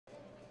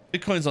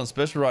Bitcoin's on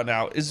special right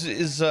now. So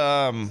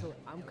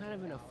I'm kind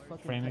of in a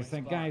fucking Friend,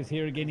 tight guys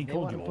here again. He They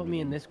called want you. to put me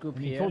in this group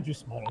He here, told you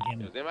small again.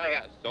 Does anybody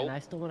got soap? and I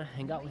still want to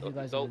hang out with you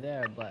guys Soap. over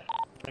there, but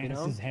you This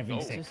know, is having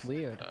it's sex. just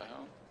weird.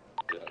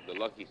 The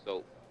lucky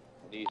soap.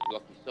 These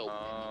lucky soap.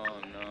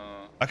 Oh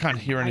no. I can't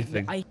hear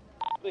anything.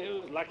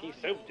 Lucky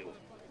soap do.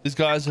 These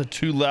guys are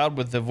too loud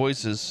with their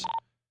voices.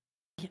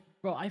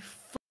 Bro,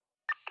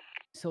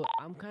 so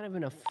I'm kind of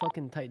in a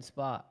fucking tight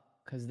spot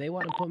because they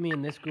want to put me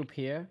in this group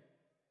here,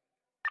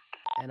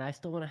 and I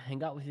still want to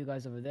hang out with you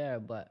guys over there,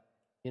 but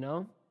you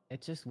know,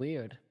 it's just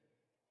weird.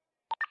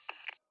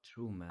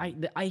 True,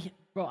 man.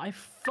 Bro, I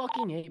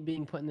fucking hate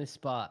being put in this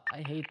spot. I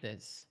hate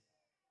this.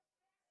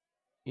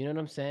 You know what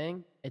I'm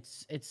saying?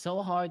 It's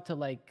so hard to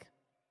like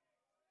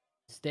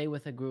stay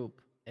with a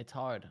group. It's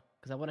hard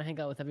because I want to hang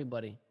out with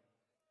everybody.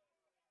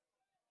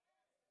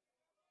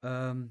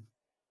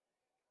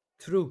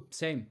 True,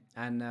 same.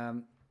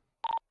 And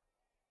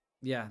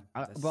yeah.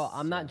 Bro,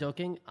 I'm not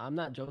joking. I'm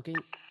not joking.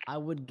 I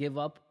would give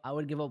up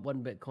 1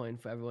 Bitcoin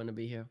for everyone to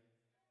be here.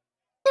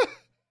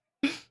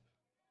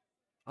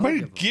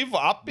 Wait, give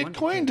up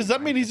Bitcoin? Does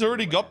that mean he's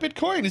already got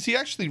Bitcoin? Is he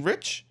actually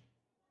rich?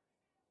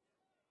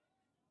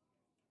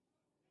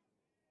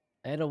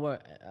 It'll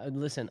work.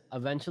 Listen,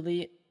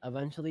 eventually,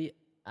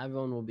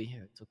 everyone will be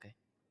here. It's okay.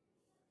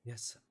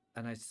 Yes,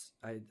 and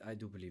I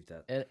do believe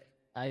that.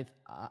 I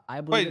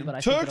believe Wait, it, but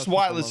I think Turk's it'll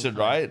take a long whitelisted, time.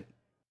 right?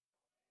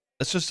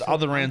 It's just So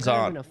other I'm rans kind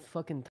of aren't. in a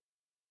fucking